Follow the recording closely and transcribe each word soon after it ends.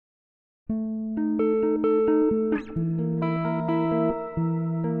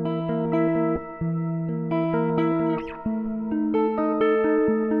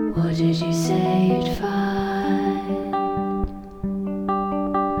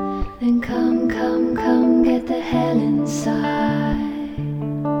Then come, come, come, get the hell inside.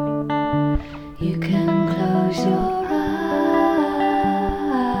 You can close your eyes.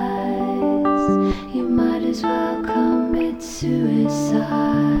 You might as well commit suicide.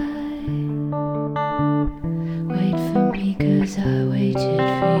 Wait for me, 'cause I waited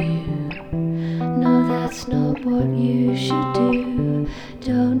for you. No, that's not what you should do.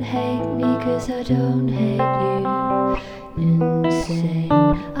 Don't hate me, 'cause I don't hate you. Insane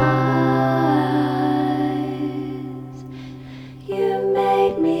eyes, you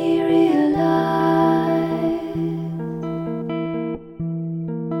made me realize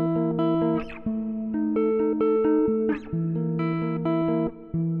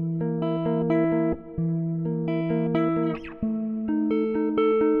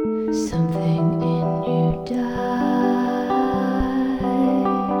something in you died.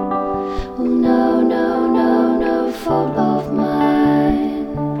 Well, no, no, no, no fault of mine.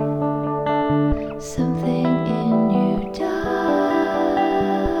 Something in you died.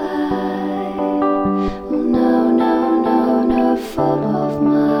 Well, no, no, no, no fault of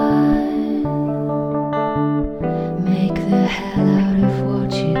mine. Make the hell out of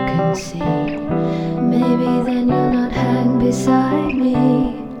what you can see. Maybe then you'll not hang beside me.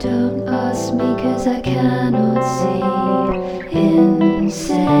 Don't ask me, 'cause I cannot see.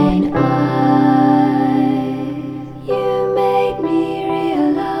 Insane eyes, you made me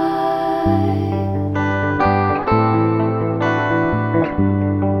realize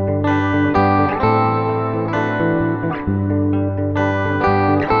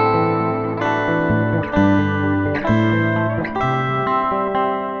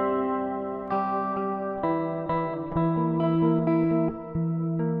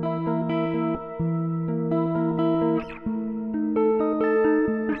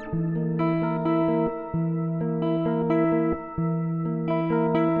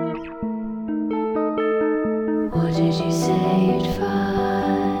what did you say you'd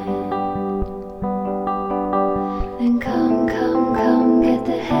find? Then come, come, come, get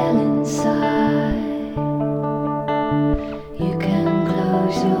the hell inside. You can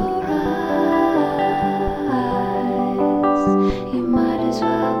close your